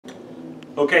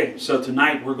Okay, so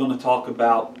tonight we're going to talk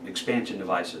about expansion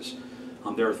devices.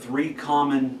 There are three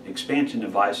common expansion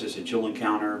devices that you'll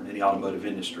encounter in the automotive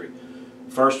industry.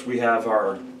 First, we have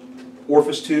our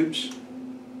orifice tubes.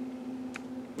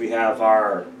 We have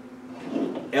our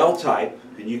L-type,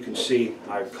 and you can see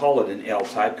I call it an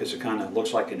L-type because it kind of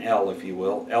looks like an L, if you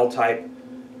will. L-type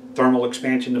thermal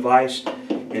expansion device.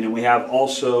 And then we have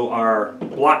also our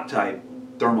block-type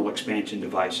thermal expansion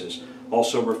devices,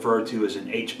 also referred to as an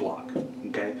H-block.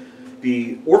 Okay,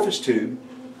 the orifice tube,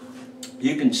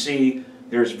 you can see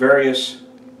there's various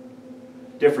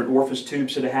different orifice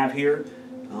tubes that I have here.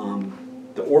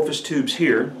 The orifice tubes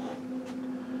here,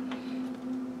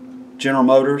 General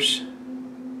Motors,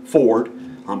 Ford,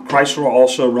 Chrysler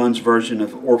also runs version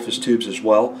of orifice tubes as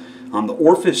well. The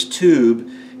orifice tube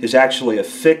is actually a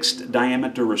fixed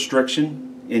diameter restriction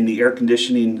in the air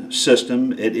conditioning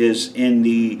system. It is in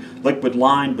the liquid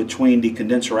line between the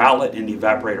condenser outlet and the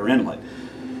evaporator inlet.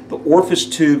 The orifice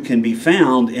tube can be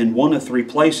found in one of three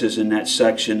places in that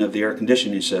section of the air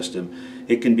conditioning system.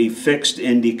 It can be fixed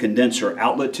in the condenser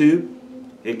outlet tube,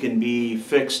 it can be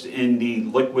fixed in the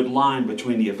liquid line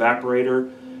between the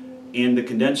evaporator and the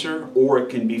condenser, or it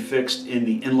can be fixed in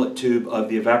the inlet tube of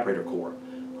the evaporator core.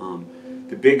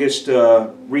 The biggest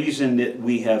reason that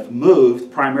we have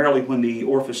moved, primarily when the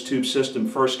orifice tube system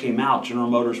first came out, General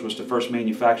Motors was the first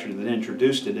manufacturer that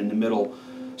introduced it in the middle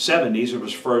 70s. It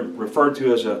was referred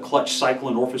to as a clutch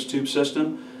cyclone orifice tube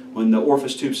system. When the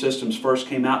orifice tube systems first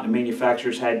came out, the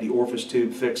manufacturers had the orifice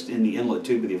tube fixed in the inlet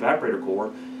tube of the evaporator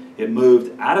core. It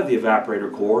moved out of the evaporator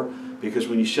core because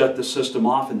when you shut the system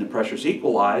off and the pressures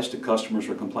equalized, the customers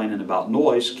were complaining about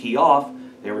noise. Key off,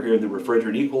 they were hearing the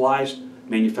refrigerant equalized.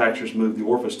 Manufacturers moved the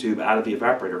orifice tube out of the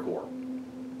evaporator core.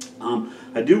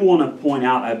 I do want to point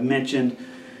out, I've mentioned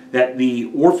that the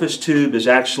orifice tube is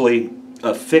actually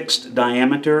a fixed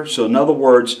diameter. So in other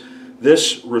words,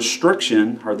 this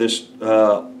restriction, or this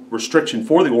restriction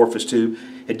for the orifice tube,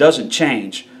 it doesn't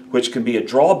change, which can be a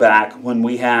drawback when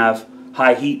we have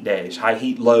high heat days, high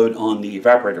heat load on the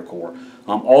evaporator core.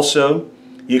 Also,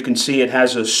 you can see it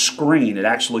has a screen. It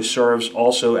actually serves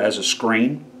also as a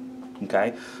screen.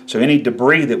 Okay, so any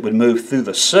debris that would move through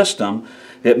the system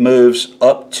that moves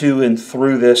up to and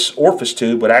through this orifice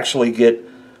tube would actually get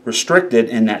restricted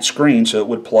in that screen, so it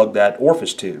would plug that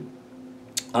orifice tube.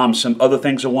 Some other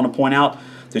things I want to point out,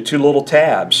 the two little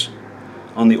tabs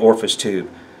on the orifice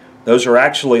tube. Those are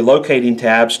actually locating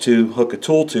tabs to hook a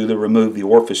tool to remove the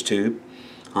orifice tube.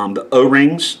 The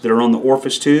O-rings that are on the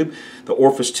orifice tube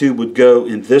would go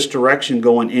in this direction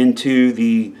going into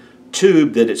the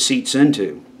tube that it seats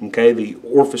into. Okay, the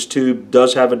orifice tube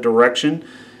does have a direction,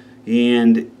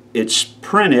 and it's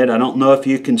printed. I don't know if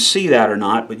you can see that or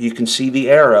not, but you can see the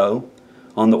arrow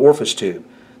on the orifice tube.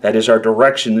 That is our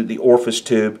direction that the orifice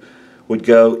tube would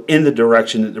go in the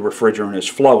direction that the refrigerant is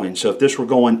flowing. So if this were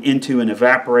going into an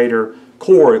evaporator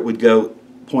core, it would go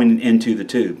pointing into the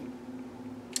tube.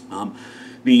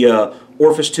 The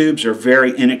orifice tubes are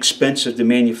very inexpensive to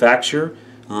manufacture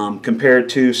compared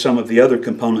to some of the other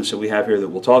components that we have here that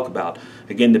we'll talk about.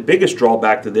 Again, the biggest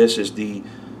drawback to this is the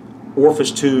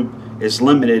orifice tube is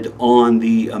limited on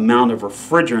the amount of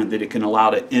refrigerant that it can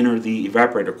allow to enter the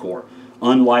evaporator core,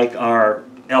 unlike our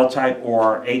L-type or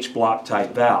our H-block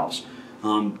type valves.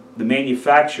 The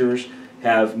manufacturers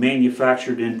have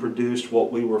manufactured and produced what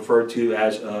we refer to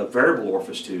as a variable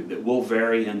orifice tube that will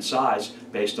vary in size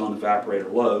based on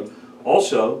evaporator load.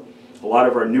 Also, a lot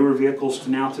of our newer vehicles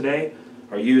today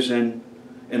are using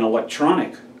an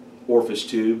electronic orifice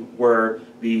tube where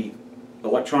the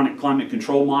electronic climate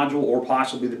control module, or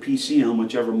possibly the PCM,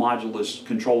 whichever module is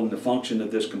controlling the function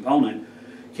of this component,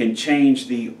 can change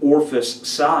the orifice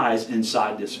size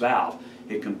inside this valve.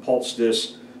 It can pulse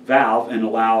this valve and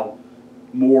allow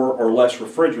more or less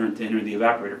refrigerant to enter the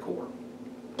evaporator core.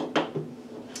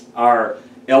 Our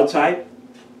L-type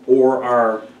or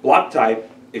our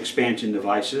block-type expansion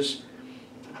devices,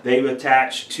 they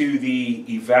attach to the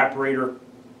evaporator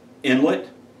inlet,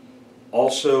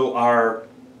 also our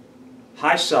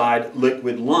high side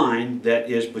liquid line that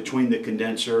is between the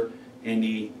condenser and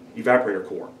the evaporator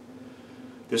core.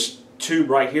 This tube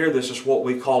right here, this is what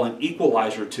we call an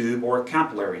equalizer tube or a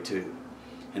capillary tube.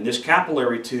 And this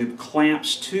capillary tube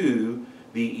clamps to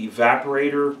the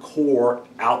evaporator core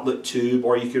outlet tube,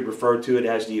 or you could refer to it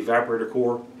as the evaporator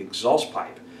core exhaust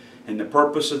pipe. And the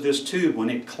purpose of this tube, when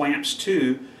it clamps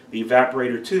to the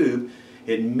evaporator tube,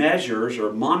 it measures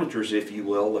or monitors, if you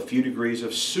will, a few degrees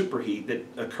of superheat that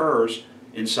occurs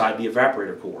inside the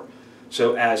evaporator core.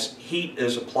 So as heat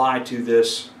is applied to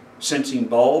this sensing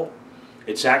bulb,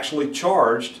 it's actually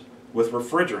charged with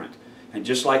refrigerant. And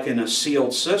just like in a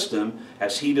sealed system,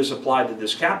 as heat is applied to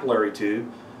this capillary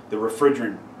tube, the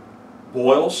refrigerant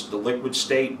boils, the liquid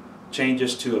state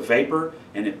changes to a vapor,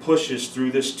 and it pushes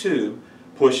through this tube,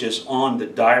 pushes on the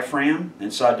diaphragm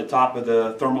inside the top of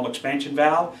the thermal expansion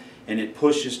valve, and it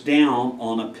pushes down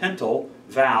on a pintle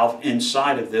valve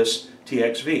inside of this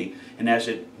TXV. And as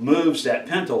it moves that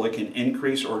pintle, it can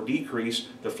increase or decrease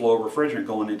the flow of refrigerant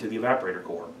going into the evaporator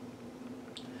core.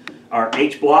 Our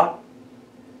H block,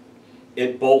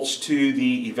 it bolts to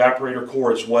the evaporator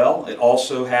core as well. It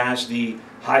also has the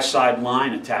high side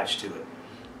line attached to it.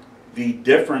 The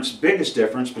biggest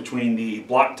difference between the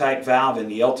block type valve and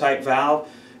the L type valve,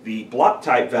 the block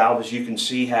type valve, as you can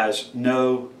see, has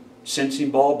no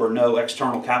sensing bulb or no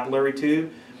external capillary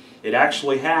tube. It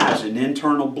actually has an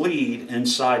internal bleed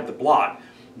inside the block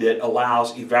that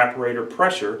allows evaporator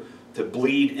pressure to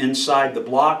bleed inside the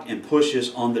block and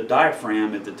pushes on the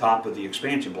diaphragm at the top of the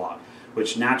expansion block,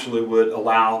 which naturally would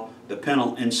allow the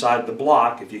pintle inside the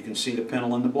block, if you can see the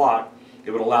pintle in the block,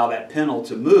 it would allow that pintle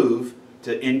to move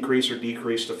to increase or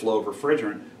decrease the flow of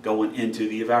refrigerant going into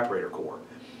the evaporator core.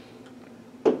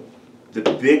 The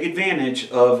big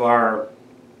advantage of our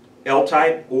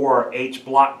L-type or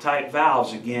H-block type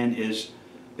valves, again, is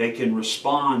they can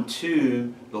respond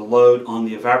to the load on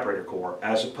the evaporator core,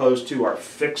 as opposed to our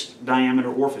fixed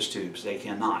diameter orifice tubes. They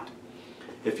cannot.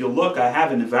 If you look, I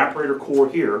have an evaporator core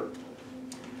here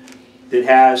that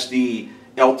has the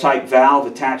L-type valve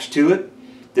attached to it.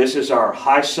 This is our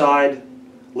high side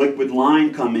liquid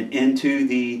line coming into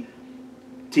the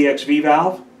TXV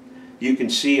valve. You can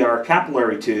see our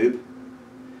capillary tube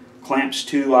clamps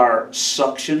to our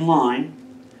suction line,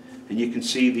 and you can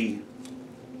see the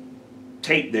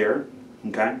tape there.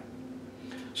 Okay,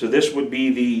 so this would be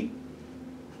the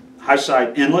high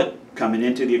side inlet coming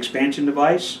into the expansion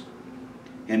device,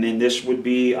 and then this would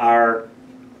be our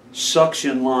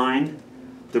suction line,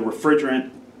 the refrigerant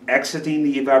exiting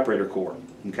the evaporator core.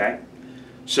 Okay,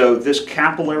 so this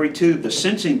capillary tube, the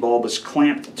sensing bulb, is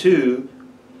clamped to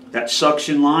that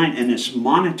suction line and is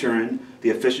monitoring the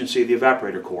efficiency of the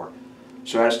evaporator core.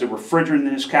 So as the refrigerant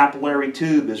in this capillary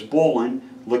tube is boiling,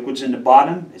 liquid's in the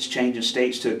bottom, it's changing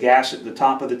states to a gas at the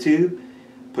top of the tube,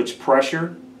 puts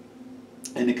pressure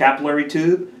in the capillary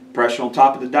tube, pressure on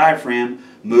top of the diaphragm,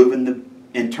 moving the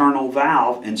internal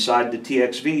valve inside the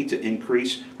TXV to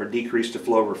increase or decrease the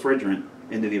flow of refrigerant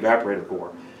into the evaporator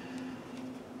core.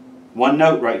 One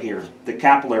note right here, the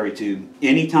capillary tube,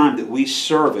 anytime that we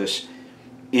service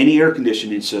any air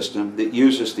conditioning system that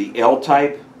uses the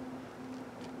L-type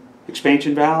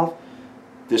expansion valve,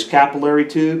 this capillary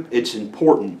tube, it's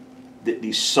important that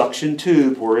the suction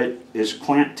tube where it is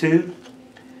clamped to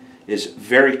is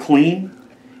very clean,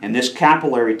 and this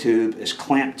capillary tube is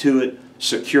clamped to it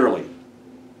securely.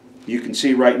 You can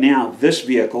see right now this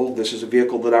vehicle, this is a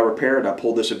vehicle that I repaired. I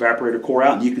pulled this evaporator core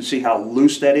out and you can see how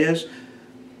loose that is.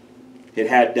 It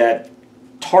had that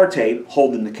tar tape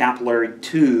holding the capillary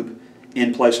tube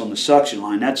in place on the suction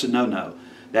line. That's a no-no.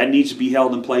 That needs to be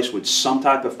held in place with some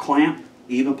type of clamp,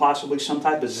 even possibly some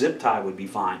type of zip tie would be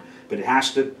fine. But it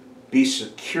has to be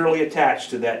securely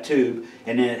attached to that tube,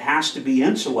 and then it has to be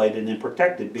insulated and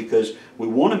protected, because we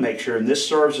want to make sure, and this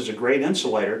serves as a great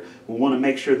insulator, we want to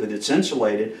make sure that it's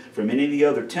insulated from any of the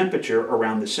other temperature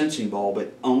around the sensing bulb.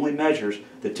 It only measures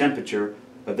the temperature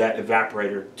of that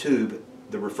evaporator tube,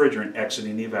 the refrigerant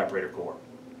exiting the evaporator core.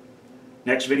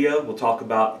 Next video, we'll talk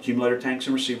about accumulator tanks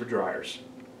and receiver dryers.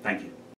 Thank you.